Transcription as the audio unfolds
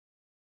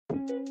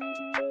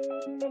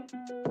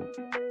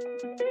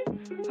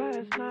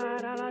Last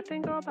night all I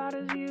think about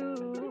is you.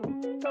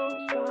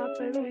 Don't stop,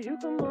 baby, you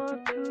come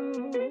on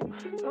too.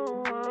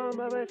 Don't want,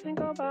 baby, think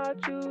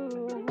about you.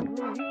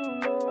 You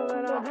know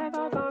that I'm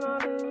never gonna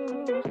lose.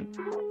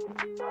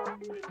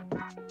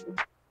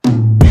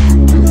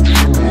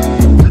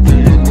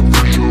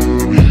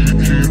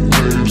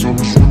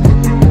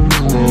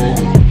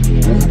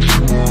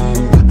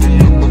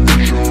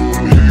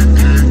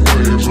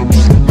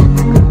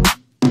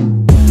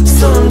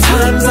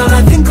 Sometimes all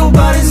I think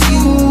about is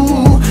you.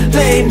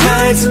 Late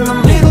nights in the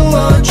middle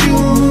of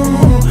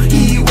June.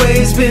 Heat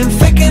waves been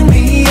faking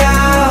me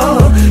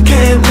out.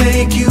 Can't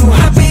make you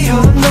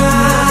happier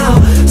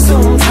now.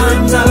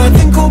 Sometimes all I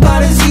think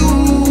about is you.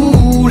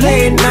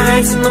 Late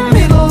nights in the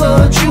middle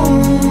of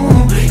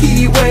June.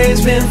 Heat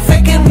waves been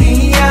faking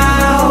me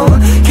out.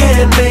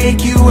 Can't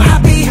make you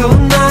happier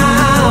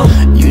now.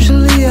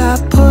 Usually I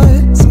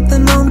put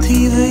something on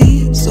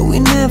TV, so we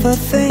never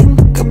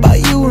think about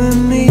you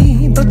and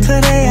me. But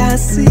today I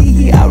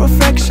see our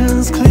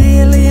reflections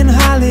clearly in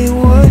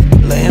Hollywood,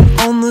 laying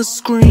on the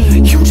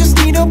screen. You just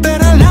need a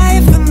better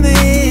life than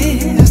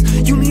this.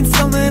 You need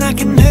something I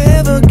can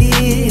never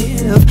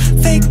give.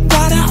 Fake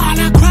water all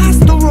across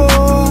the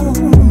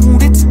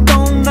road. It's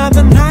gone now,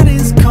 the night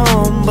is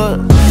come. But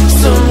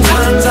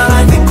sometimes all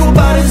I think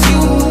about is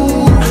you.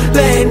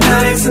 Late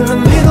nights in the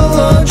middle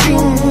of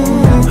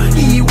June.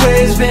 Heat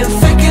waves been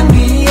faking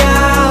me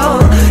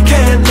out.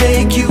 Can't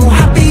make you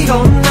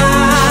happier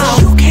now.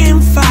 You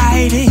can't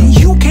fight it,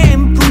 you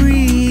can't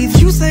breathe.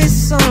 You say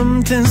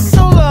something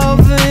so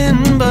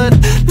loving, but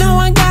now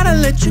I gotta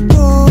let you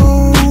go.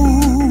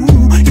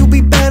 You'll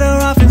be better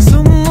off in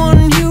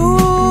someone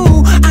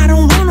new. I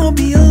don't wanna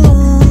be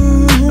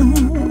alone.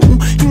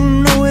 You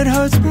know it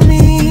hurts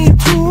me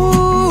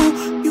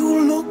too. You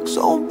look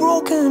so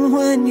broken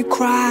when you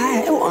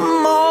cry.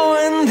 One more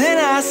and then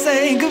I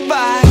say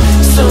goodbye.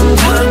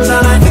 Sometimes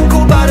all I think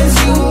about is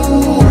you.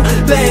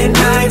 Late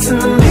nights in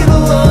the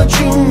middle of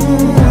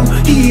June.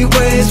 Heat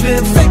waves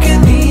been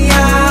faking me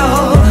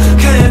out.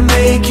 Can't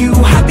make you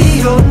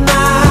happier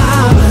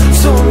now.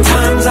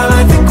 Sometimes all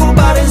I think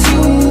about is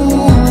you.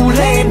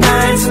 Late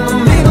nights in the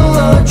middle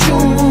of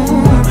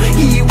June.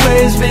 Heat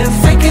waves been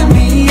faking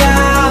me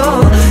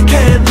out.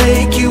 Can't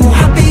make you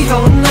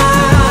happier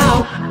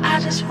now. I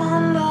just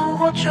wonder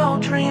what you're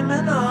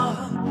dreaming of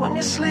when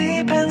you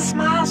sleep and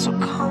smile so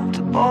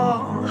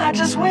comfortable. I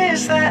just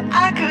wish that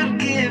I could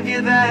give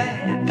you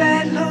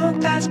that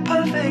look that's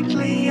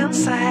perfectly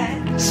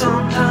unsaid.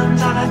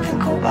 Sometimes all I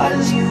think about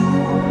is you.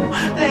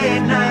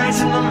 Late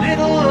nights in the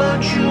middle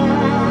of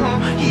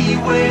June. Heat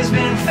waves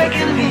been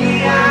faking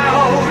me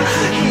out.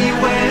 Heat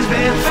waves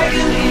been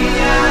faking me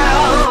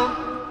out.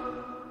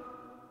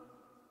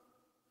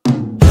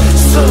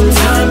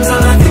 Sometimes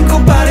all I think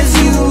about is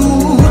you.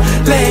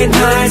 Late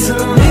nights in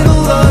the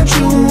middle of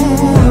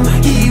June.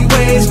 Heat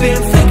waves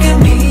been faking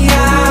me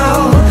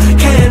out.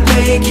 Can't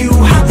make you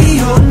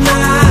happier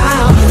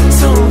now.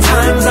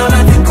 Sometimes all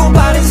I think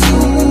about is you.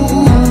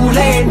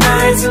 Late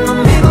nights in the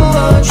middle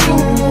of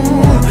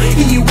June.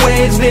 Heat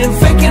waves been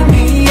faking